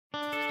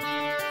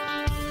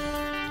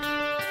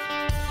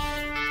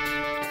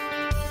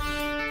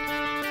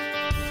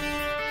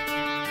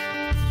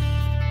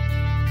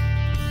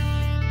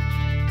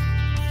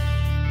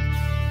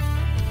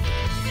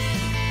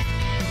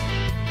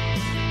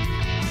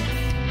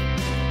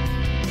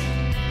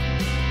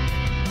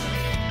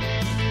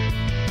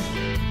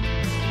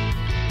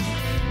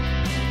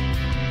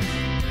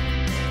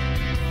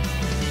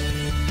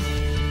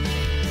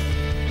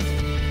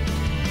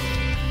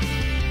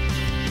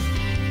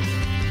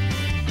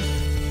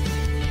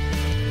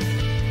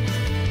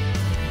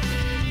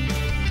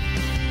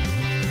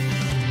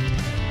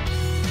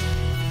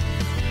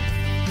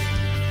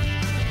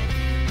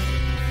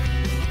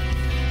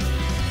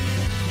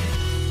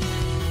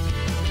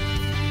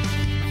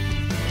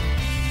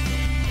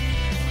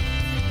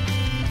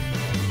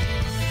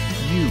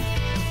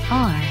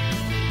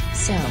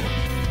so?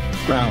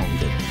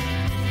 Grounded.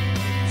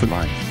 For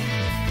life.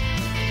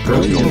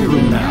 Go to your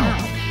room now.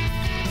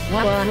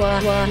 What?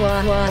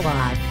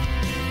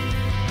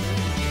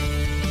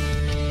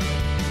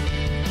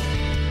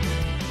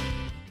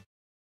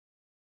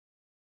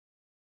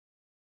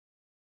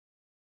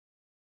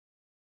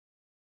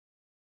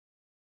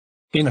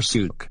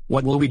 Inosuke,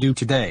 what will we do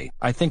today?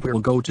 I think we'll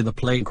go to the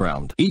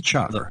playground, each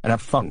other, and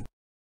have fun.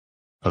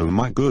 Oh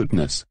my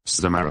goodness,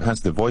 Susamaru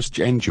has the voice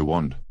changer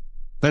wand.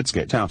 Let's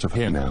get out of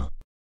here now.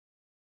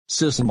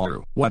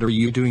 Susamaru, what are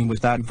you doing with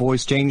that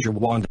voice changer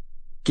wand?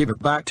 Give it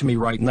back to me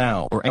right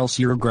now or else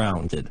you're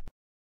grounded.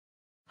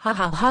 Ha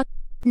ha ha.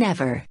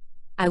 Never.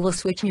 I will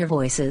switch your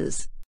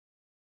voices.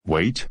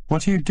 Wait,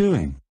 what are you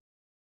doing?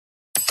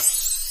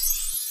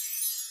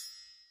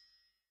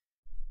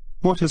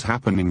 What is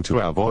happening to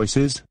our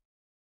voices?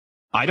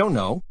 I don't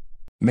know.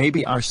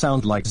 Maybe I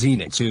sound like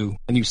Zenitsu,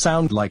 and you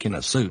sound like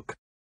Inosuke.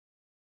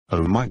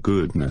 Oh my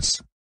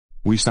goodness.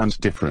 We sound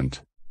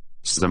different.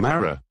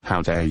 Susamaru,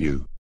 how dare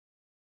you?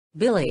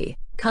 Billy,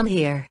 come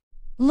here.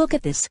 Look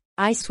at this,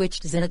 I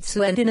switched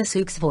Zenitsu and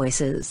Inosuke's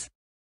voices.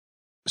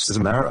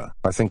 Susamaru,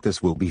 I think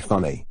this will be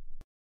funny.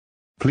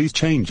 Please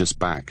change us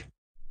back.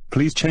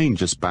 Please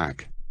change us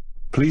back.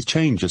 Please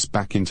change us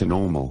back into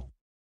normal.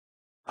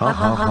 Ha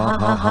ha ha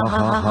ha ha ha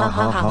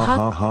ha ha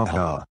ha ha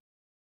ha.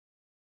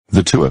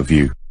 The two of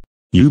you.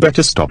 You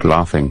better stop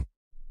laughing.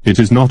 It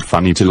is not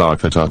funny to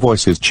laugh at our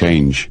voices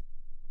change.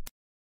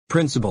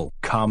 Principal,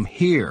 come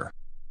here.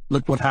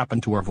 Look what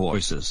happened to our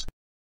voices.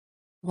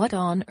 What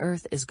on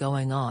earth is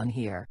going on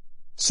here?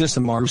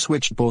 Susamaru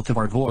switched both of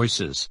our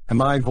voices, and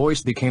my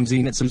voice became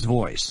Zenitsu's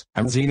voice,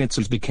 and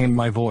Zenitsu's became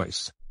my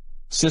voice.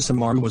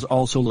 Susamaru was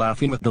also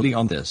laughing with Billy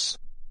on this.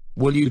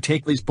 Will you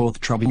take these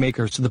both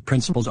troublemakers to the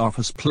principal's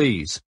office,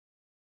 please?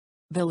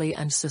 Billy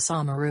and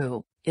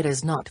Susamaru, it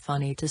is not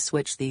funny to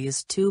switch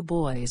these two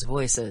boys'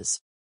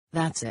 voices.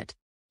 That's it.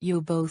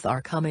 You both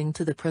are coming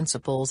to the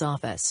principal's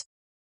office.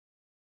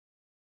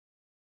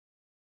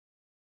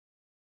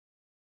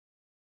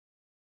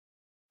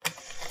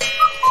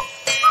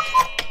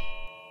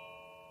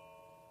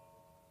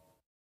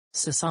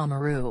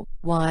 Susamaru,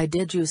 why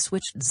did you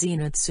switch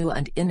Zenitsu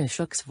and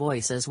Inosuke's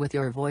voices with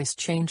your voice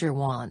changer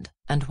wand,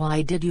 and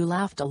why did you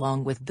laugh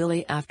along with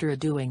Billy after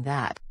doing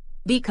that?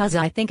 Because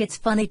I think it's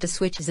funny to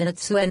switch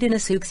Zenitsu and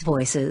Inosuke's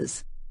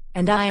voices.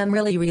 And I am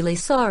really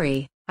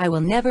sorry, I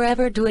will never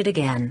ever do it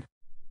again.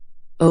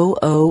 Oh.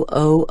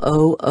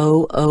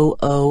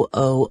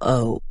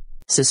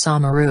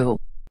 Susamaru,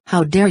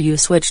 how dare you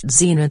switch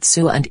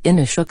Zenitsu and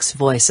Inosuke's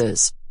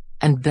voices?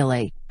 And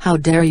Billy, how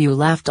dare you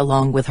laughed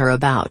along with her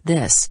about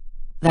this?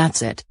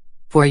 That's it.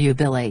 For you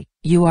Billy,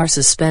 you are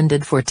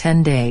suspended for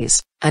 10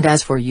 days, and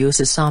as for you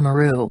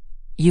Susamaru,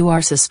 you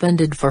are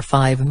suspended for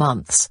 5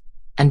 months.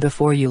 And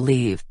before you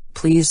leave,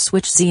 please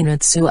switch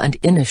Zenitsu and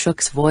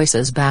Inosuke's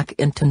voices back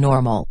into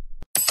normal.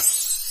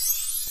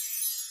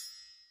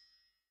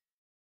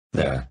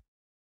 There.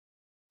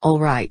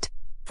 Alright.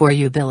 For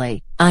you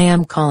Billy, I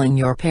am calling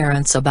your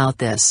parents about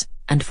this,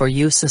 and for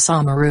you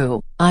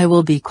Susamaru, I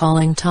will be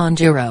calling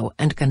Tanjiro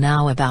and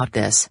Kanao about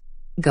this.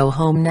 Go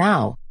home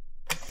now.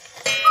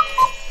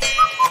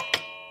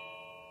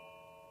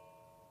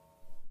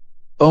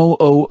 Oh.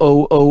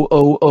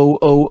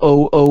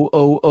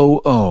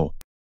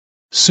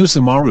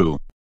 Susamaru.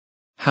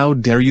 How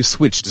dare you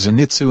switch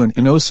Zenitsu and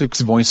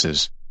Inosuke's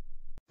voices?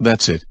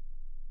 That's it.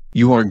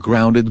 You are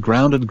grounded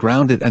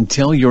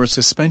until your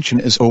suspension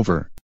is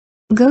over.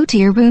 Go to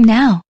your room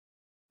now.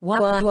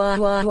 What?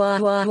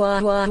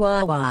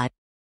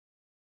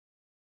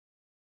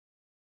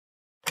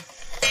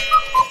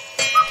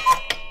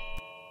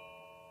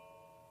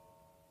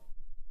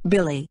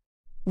 Billy.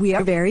 We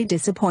are very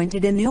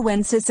disappointed in you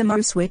when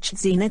Susamaru switched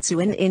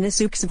Zenitsu and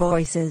Inosuke's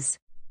voices.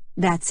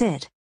 That's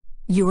it.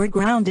 You are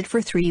grounded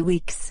for 3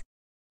 weeks.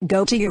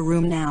 Go to your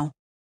room now.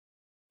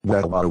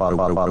 Well.